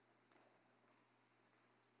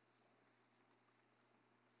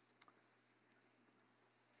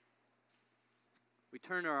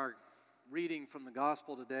turn our reading from the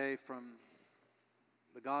gospel today from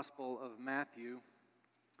the Gospel of Matthew.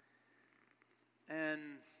 And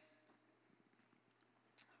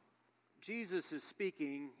Jesus is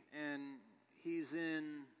speaking, and he's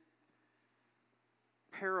in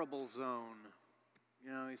parable zone.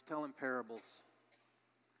 You know, he's telling parables.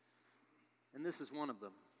 And this is one of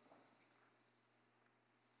them.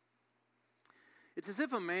 It's as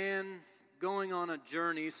if a man going on a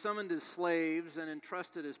journey summoned his slaves and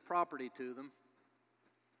entrusted his property to them.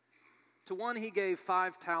 To one he gave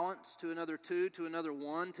 5 talents, to another 2, to another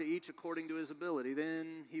 1, to each according to his ability.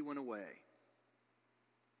 Then he went away.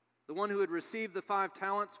 The one who had received the 5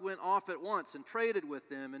 talents went off at once and traded with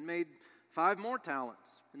them and made 5 more talents.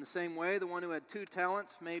 In the same way, the one who had 2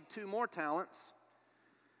 talents made 2 more talents.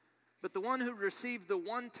 But the one who received the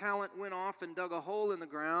 1 talent went off and dug a hole in the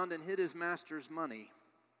ground and hid his master's money.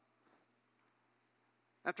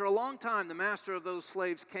 After a long time, the master of those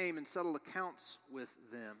slaves came and settled accounts with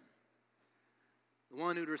them. The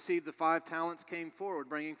one who received the 5 talents came forward,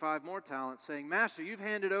 bringing 5 more talents, saying, "Master, you've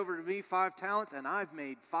handed over to me 5 talents, and I've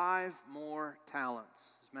made 5 more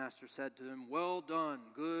talents." His master said to him, "Well done,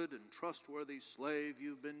 good and trustworthy slave.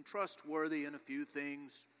 You've been trustworthy in a few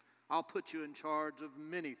things. I'll put you in charge of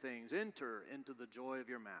many things. Enter into the joy of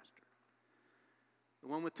your master." The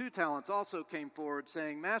one with 2 talents also came forward,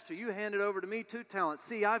 saying, "Master, you handed over to me 2 talents.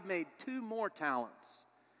 See, I've made 2 more talents."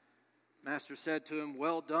 Master said to him,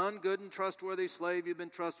 "Well done, good and trustworthy slave. You've been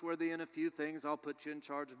trustworthy in a few things. I'll put you in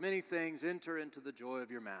charge of many things. Enter into the joy of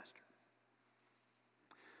your master."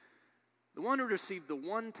 The one who received the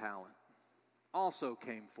 1 talent also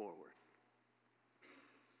came forward,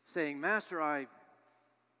 saying, "Master,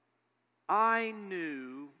 I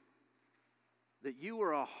knew that you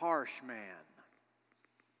were a harsh man,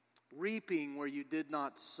 reaping where you did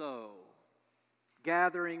not sow,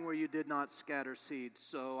 gathering where you did not scatter seeds.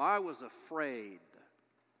 So I was afraid,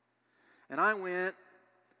 and I went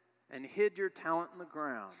and hid your talent in the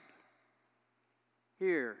ground.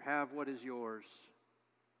 Here, have what is yours."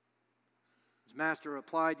 His master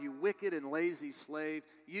replied, "You wicked and lazy slave.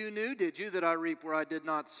 You knew, did you, that I reap where I did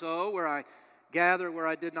not sow, where I gather where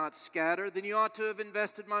I did not scatter? Then you ought to have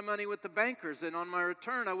invested my money with the bankers, and on my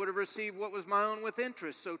return I would have received what was my own with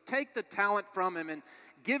interest. So take the talent from him and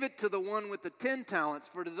give it to the one with the 10 talents.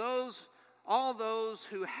 For to all those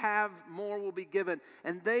who have more will be given,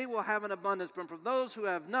 and they will have an abundance. But from those who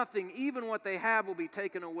have nothing, even what they have will be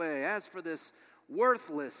taken away. As for this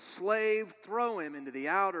worthless slave, throw him into the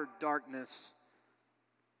outer darkness,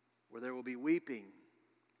 where there will be weeping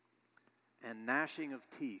and gnashing of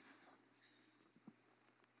teeth."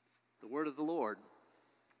 The word of the Lord.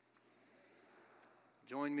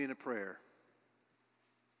 Join me in a prayer.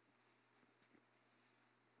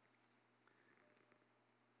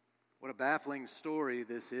 What a baffling story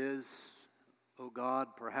this is. Oh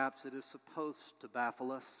God, perhaps it is supposed to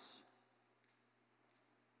baffle us.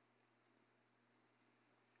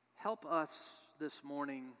 Help us this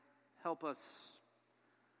morning. Help us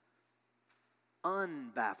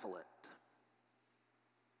unbaffle it.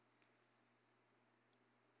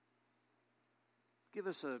 Give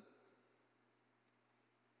us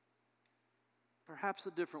perhaps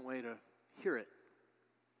a different way to hear it.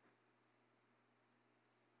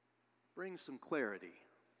 Bring some clarity.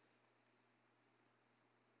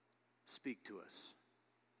 Speak to us.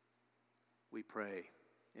 We pray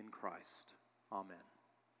in Christ. Amen.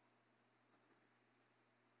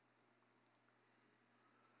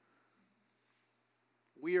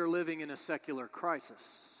 We are living in a secular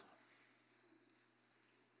crisis.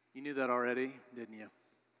 You knew that already, didn't you?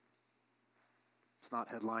 It's not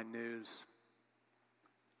headline news.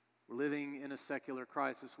 We're living in a secular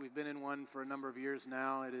crisis. We've been in one for a number of years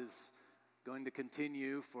now. It is going to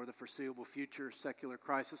continue for the foreseeable future, secular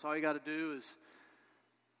crisis. All you got to do is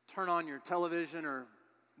turn on your television or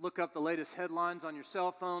look up the latest headlines on your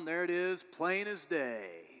cell phone. There it is, plain as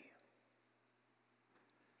day.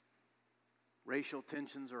 Racial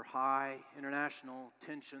tensions are high. International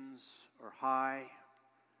tensions are high.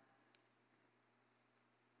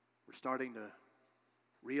 We're starting to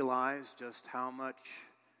realize just how much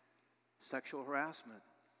sexual harassment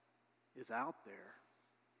is out there.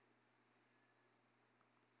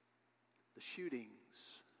 The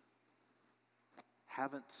shootings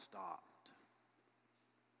haven't stopped.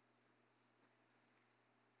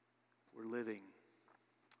 We're living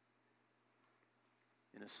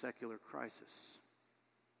in a secular crisis.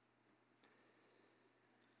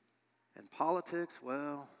 And politics,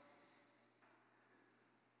 well,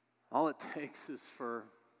 all it takes is for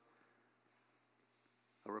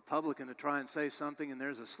a Republican to try and say something, and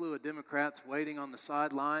there's a slew of Democrats waiting on the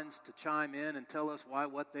sidelines to chime in and tell us why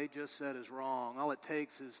what they just said is wrong. All it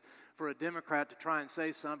takes is for a Democrat to try and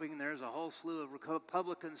say something, and there's a whole slew of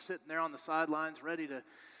Republicans sitting there on the sidelines ready to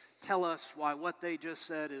tell us why what they just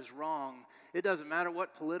said is wrong. It doesn't matter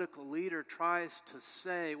what political leader tries to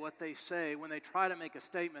say what they say. When they try to make a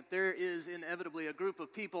statement, there is inevitably a group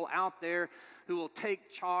of people out there who will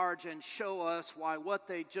take charge and show us why what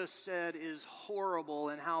they just said is horrible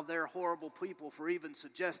and how they're horrible people for even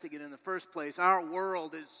suggesting it in the first place. Our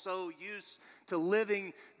world is so used to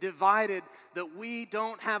living divided that we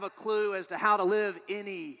don't have a clue as to how to live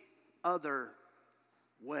any other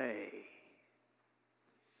way.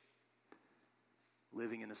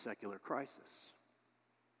 Living in a secular crisis.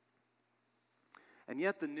 And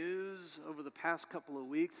yet the news over the past couple of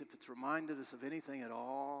weeks, if it's reminded us of anything at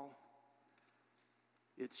all,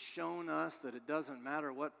 it's shown us that it doesn't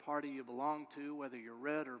matter what party you belong to, whether you're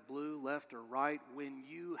red or blue, left or right, when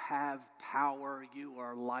you have power, you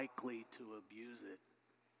are likely to abuse it.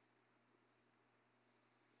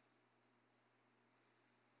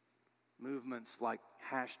 Movements like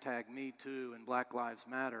 #MeToo and Black Lives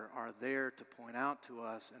Matter are there to point out to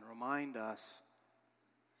us and remind us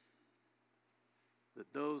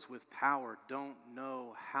that those with power don't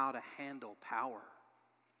know how to handle power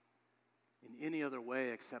in any other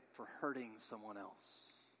way except for hurting someone else.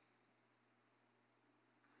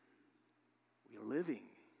 We are living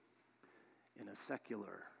in a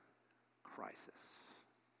secular crisis.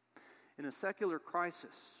 In a secular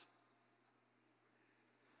crisis,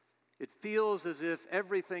 it feels as if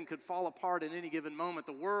everything could fall apart at any given moment.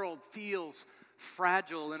 The world feels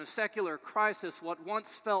fragile. In a secular crisis, what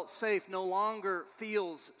once felt safe no longer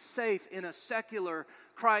feels safe. In a secular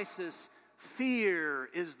crisis, fear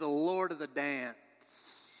is the lord of the dance.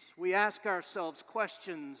 We ask ourselves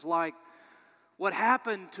questions like, what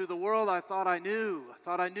happened to the world I thought I knew? I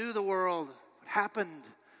thought I knew the world. What happened?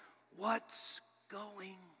 What's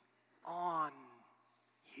going on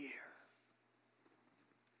here?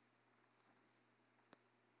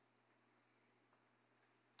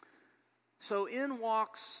 So in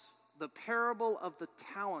walks the parable of the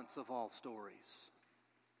talents of all stories.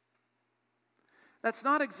 That's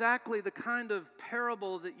not exactly the kind of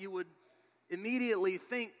parable that you would immediately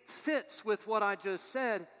think fits with what I just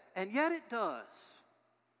said, and yet it does.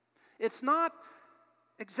 It's not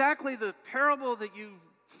exactly the parable that you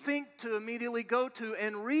think to immediately go to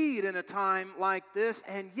and read in a time like this,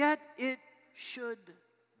 and yet it should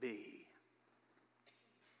be.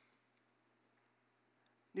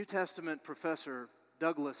 New Testament professor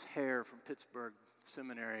Douglas Hare from Pittsburgh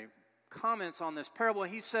Seminary comments on this parable.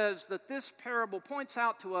 He says that this parable points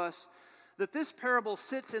out to us that this parable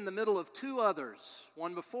sits in the middle of two others,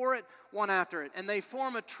 one before it, one after it, and they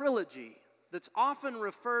form a trilogy that's often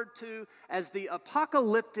referred to as the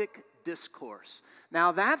apocalyptic discourse.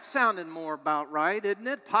 Now that sounded more about right, isn't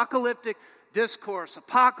it? Apocalyptic discourse,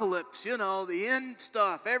 apocalypse, the end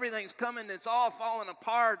stuff, everything's coming, it's all falling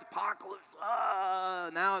apart, apocalypse,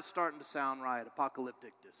 now it's starting to sound right,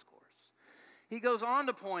 apocalyptic discourse. He goes on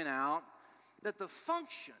to point out that the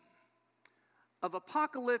function of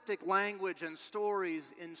apocalyptic language and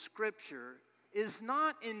stories in Scripture is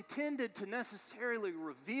not intended to necessarily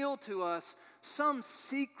reveal to us some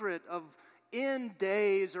secret of end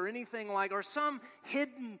days or anything like, or some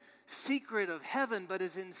hidden secret of heaven, but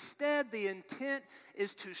is instead the intent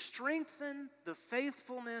is to strengthen the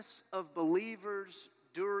faithfulness of believers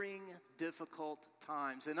during difficult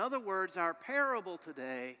times. In other words, our parable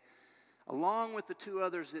today, along with the two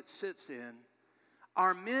others it sits in,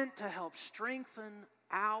 are meant to help strengthen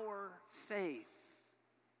our faith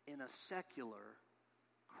in a secular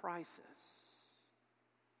crisis.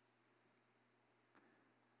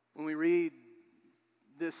 When we read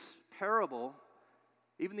this parable,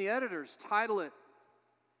 even the editors title it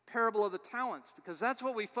Parable of the Talents, because that's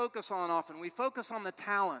what we focus on often. We focus on the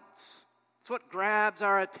talents. It's what grabs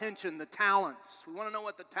our attention, the talents. We want to know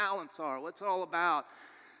what the talents are, what's it all about.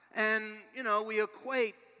 And, we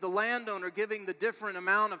equate the landowner giving the different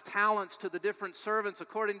amount of talents to the different servants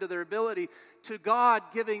according to their ability, to God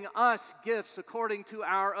giving us gifts according to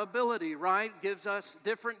our ability, right? Gives us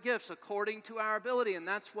different gifts according to our ability, and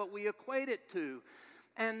that's what we equate it to.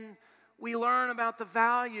 And we learn about the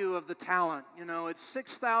value of the talent. It's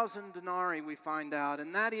 6,000 denarii, we find out,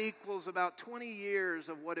 and that equals about 20 years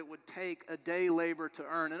of what it would take a day labor to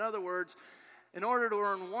earn. In other words, in order to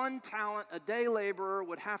earn one talent, a day laborer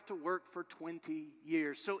would have to work for 20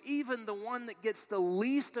 years. So even the one that gets the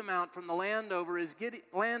least amount from the landowner is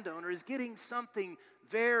getting something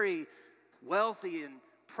very wealthy and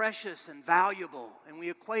precious and valuable, and we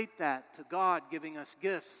equate that to God giving us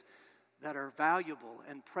gifts that are valuable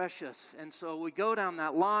and precious. And so we go down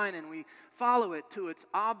that line and we follow it to its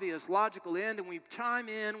obvious logical end, and we chime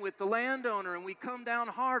in with the landowner, and we come down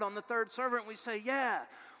hard on the third servant, and we say, yeah,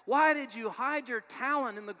 why did you hide your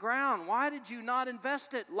talent in the ground? Why did you not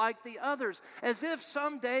invest it like the others? As if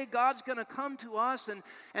someday God's going to come to us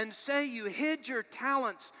and say, you hid your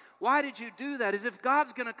talents. Why did you do that? As if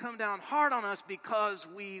God's going to come down hard on us because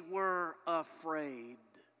we were afraid.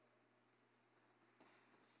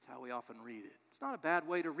 That's how we often read it. It's not a bad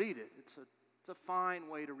way to read it. It's a fine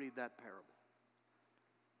way to read that parable.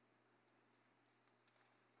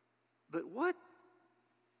 But what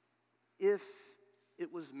if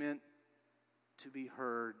it was meant to be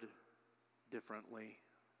heard differently?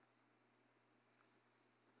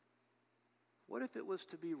 What if it was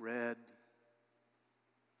to be read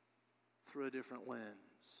through a different lens?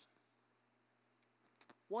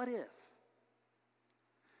 What if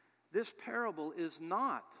this parable is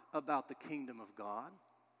not about the kingdom of God?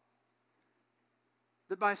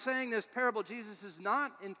 That by saying this parable, Jesus is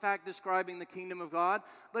not, in fact, describing the kingdom of God,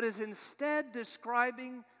 but is instead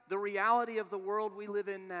describing the reality of the world we live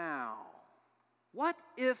in now. What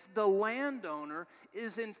if the landowner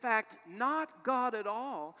is, in fact, not God at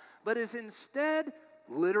all, but is instead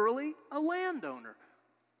literally a landowner?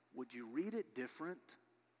 Would you read it different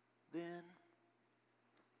then?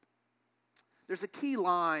 There's a key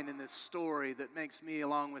line in this story that makes me,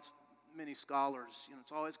 along with many scholars,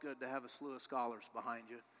 it's always good to have a slew of scholars behind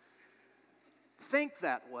you, think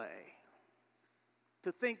that way.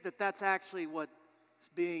 To think that that's actually what's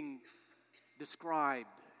being described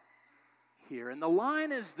here. And the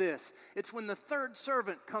line is this. It's when the third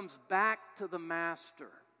servant comes back to the master.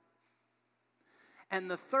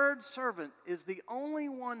 And the third servant is the only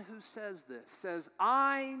one who says this. Says,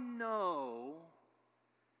 I know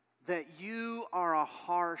that you are a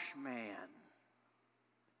harsh man,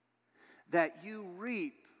 that you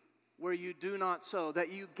reap where you do not sow,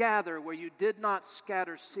 that you gather where you did not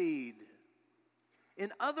scatter seed.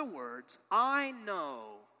 In other words, I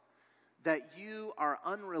know that you are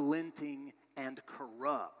unrelenting and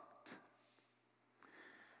corrupt.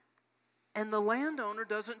 And the landowner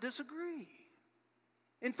doesn't disagree.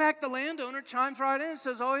 In fact, the landowner chimes right in and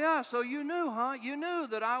says, oh yeah, so you knew, huh? You knew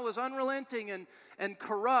that I was unrelenting and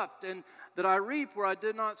corrupt, and that I reap where I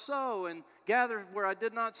did not sow and gather where I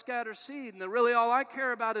did not scatter seed, and that really all I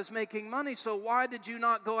care about is making money. So why did you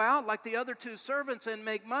not go out like the other two servants and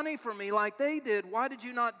make money for me like they did? Why did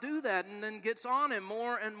you not do that? And then gets on him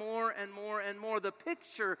more and more and more and more. The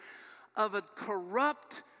picture of a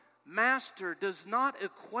corrupt master does not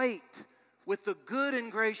equate with the good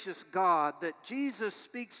and gracious God that Jesus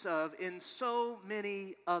speaks of in so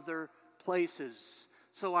many other places.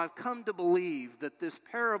 So I've come to believe that this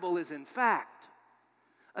parable is in fact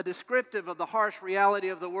a descriptive of the harsh reality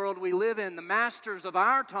of the world we live in, the masters of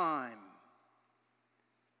our time.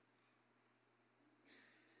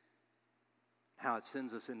 How it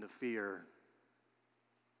sends us into fear.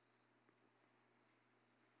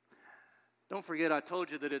 Don't forget, I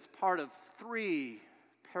told you that it's part of 3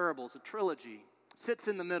 parables, a trilogy, sits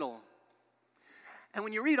in the middle. And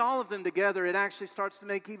when you read all of them together, it actually starts to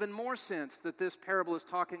make even more sense that this parable is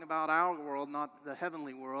talking about our world, not the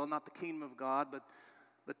heavenly world, not the kingdom of God,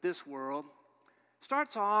 but this world.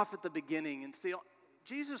 Starts off at the beginning, and see,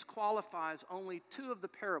 Jesus qualifies only 2 of the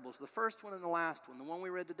parables, the first one and the last one. The one we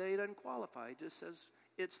read today doesn't qualify. He just says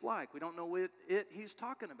it's like. We don't know what he's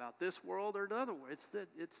talking about, this world or another world.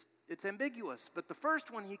 It's ambiguous. But the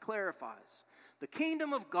first one he clarifies. The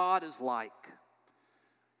kingdom of God is like.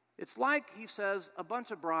 It's like, he says, a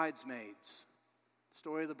bunch of bridesmaids.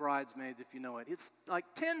 Story of the bridesmaids, if you know it. It's like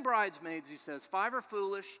 10 bridesmaids, he says. 5 are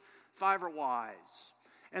foolish, 5 are wise.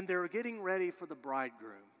 And they're getting ready for the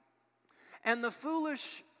bridegroom. And the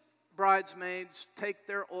foolish bridesmaids take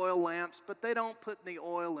their oil lamps, but they don't put any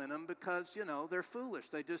oil in them because, they're foolish.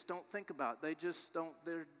 They just don't think about it. They just don't,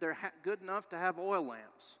 they're good enough to have oil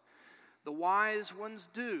lamps. The wise ones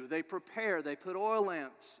do. They prepare. They put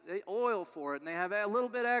oil for it, and they have a little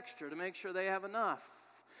bit extra to make sure they have enough.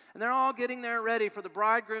 And they're all getting there ready for the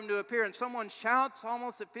bridegroom to appear. And someone shouts,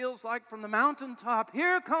 almost it feels like from the mountaintop,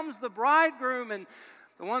 here comes the bridegroom. And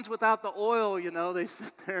the ones without the oil, they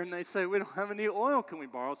sit there and they say, we don't have any oil. Can we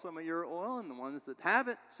borrow some of your oil? And the ones that have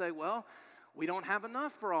it say, well, we don't have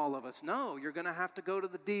enough for all of us. No, you're going to have to go to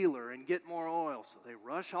the dealer and get more oil. So they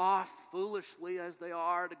rush off foolishly as they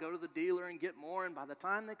are to go to the dealer and get more. And by the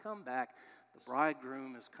time they come back, the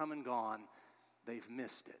bridegroom has come and gone. They've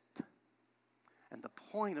missed it. And the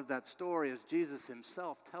point of that story, as Jesus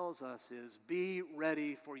himself tells us, is be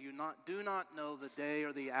ready, for you do not know the day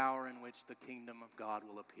or the hour in which the kingdom of God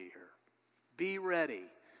will appear. Be ready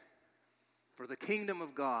for the kingdom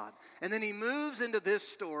of God. And then he moves into this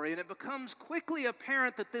story, and it becomes quickly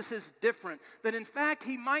apparent that this is different. That in fact,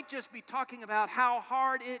 he might just be talking about how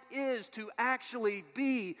hard it is to actually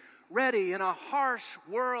be ready in a harsh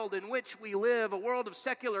world in which we live, a world of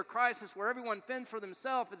secular crisis where everyone fends for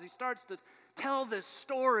themselves, as he starts to tell this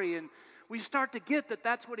story. And we start to get that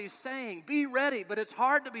that's what he's saying. Be ready, but it's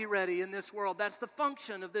hard to be ready in this world. That's the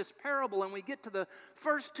function of this parable. And we get to the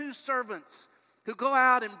first two servants who go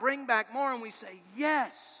out and bring back more, and we say,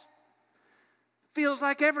 yes. Feels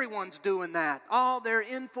like everyone's doing that. All they're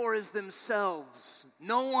in for is themselves,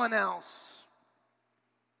 no one else.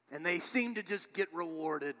 And they seem to just get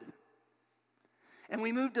rewarded. And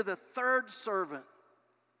we move to the third servant,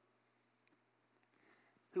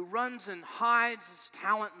 who runs and hides his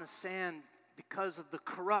talent in the sand because of the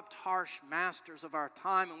corrupt, harsh masters of our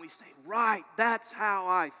time. And we say, right, that's how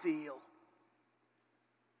I feel.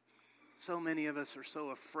 So many of us are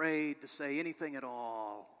so afraid to say anything at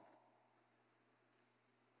all.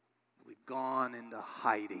 We've gone into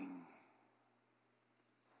hiding.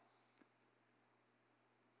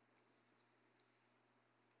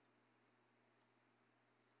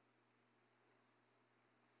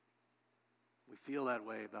 We feel that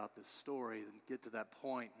way about this story and get to that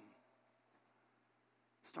point, and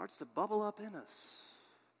it starts to bubble up in us.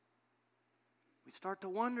 We start to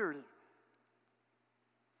wonder,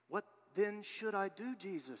 what then should I do,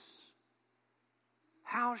 Jesus?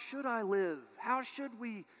 How should I live? How should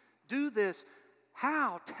we do this?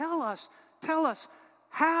 How? Tell us.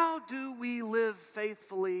 How do we live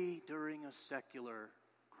faithfully during a secular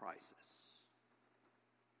crisis?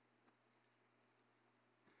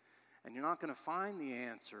 And you're not going to find the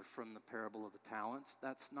answer from the parable of the talents.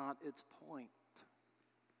 That's not its point.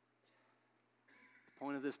 The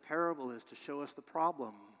point of this parable is to show us the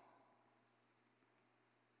problem.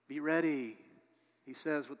 Be ready, he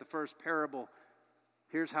says with the first parable.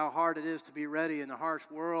 Here's how hard it is to be ready in a harsh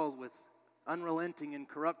world with unrelenting and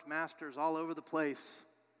corrupt masters all over the place.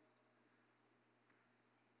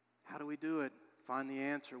 How do we do it? Find the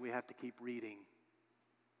answer. We have to keep reading.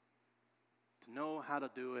 To know how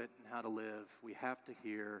to do it and how to live, we have to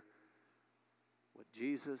hear what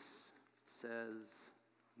Jesus says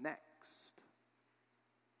next.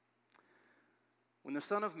 When the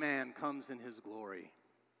Son of Man comes in his glory,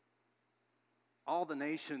 all the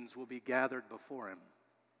nations will be gathered before him.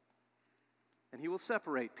 And he will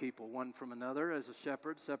separate people one from another, as a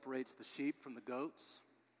shepherd separates the sheep from the goats.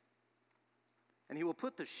 And he will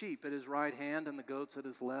put the sheep at his right hand and the goats at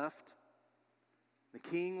his left. The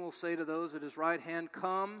king will say to those at his right hand,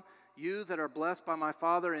 come, you that are blessed by my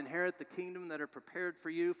Father, inherit the kingdom that are prepared for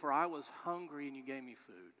you. For I was hungry and you gave me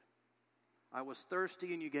food. I was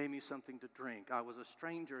thirsty and you gave me something to drink. I was a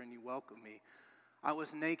stranger and you welcomed me. I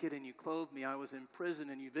was naked and you clothed me. I was in prison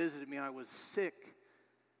and you visited me. I was sick.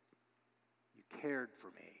 You cared for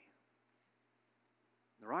me.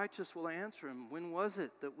 The righteous will answer him, when was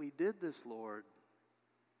it that we did this, Lord?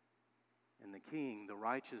 And the king, the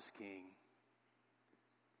righteous king,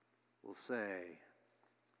 will say,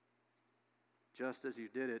 just as you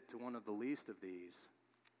did it to one of the least of these,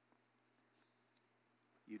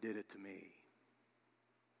 you did it to me.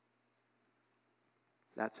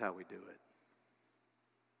 That's how we do it.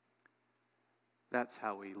 That's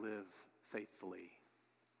how we live faithfully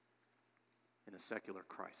in a secular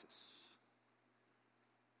crisis.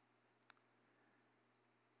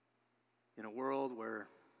 In a world where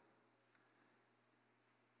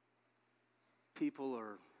people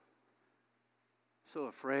are so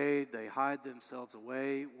afraid they hide themselves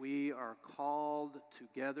away, we are called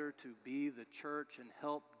together to be the church and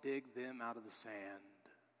help dig them out of the sand.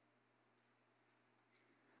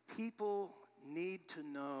 People need to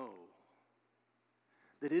know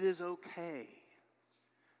that it is okay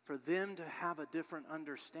for them to have a different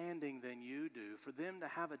understanding than you do, for them to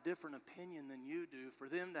have a different opinion than you do, for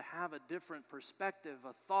them to have a different perspective,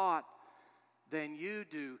 a thought than you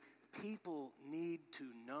do. People need to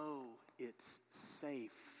know it's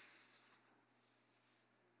safe,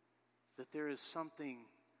 that there is something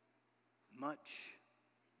much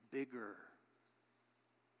bigger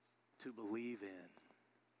to believe in.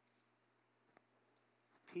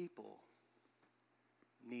 People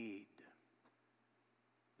need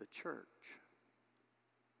the church.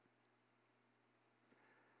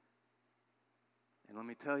 And let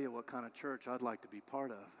me tell you what kind of church I'd like to be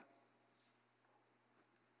part of.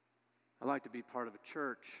 I'd like to be part of a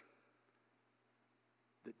church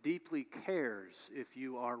that deeply cares if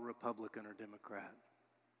you are Republican or Democrat,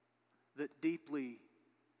 that deeply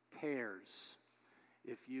cares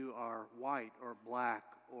if you are white or black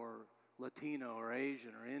or Latino or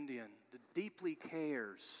Asian or Indian, that deeply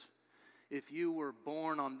cares if you were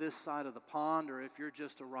born on this side of the pond or if you're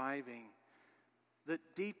just arriving, that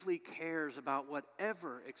deeply cares about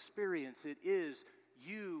whatever experience it is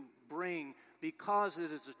you bring, because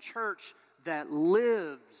it is a church that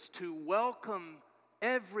lives to welcome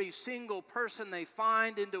every single person they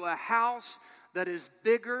find into a house that is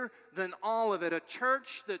bigger than all of it. A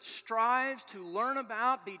church that strives to learn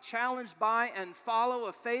about, be challenged by, and follow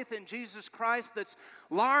a faith in Jesus Christ that's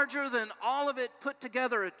larger than all of it put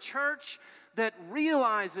together. A church that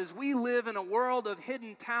realizes we live in a world of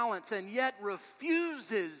hidden talents and yet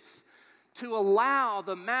refuses to allow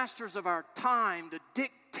the masters of our time to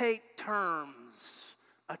dictate terms.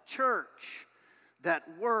 A church that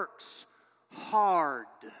works hard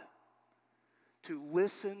to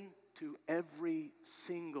listen to every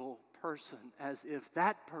single person as if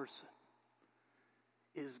that person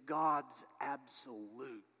is God's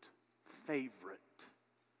absolute favorite.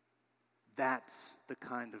 That's the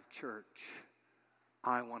kind of church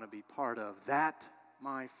I want to be part of. That,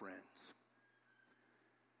 my friends,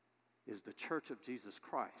 is the church of Jesus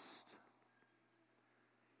Christ.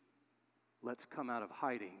 Let's come out of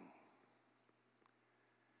hiding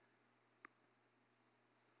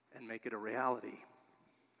and make it a reality.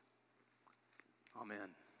 Amen.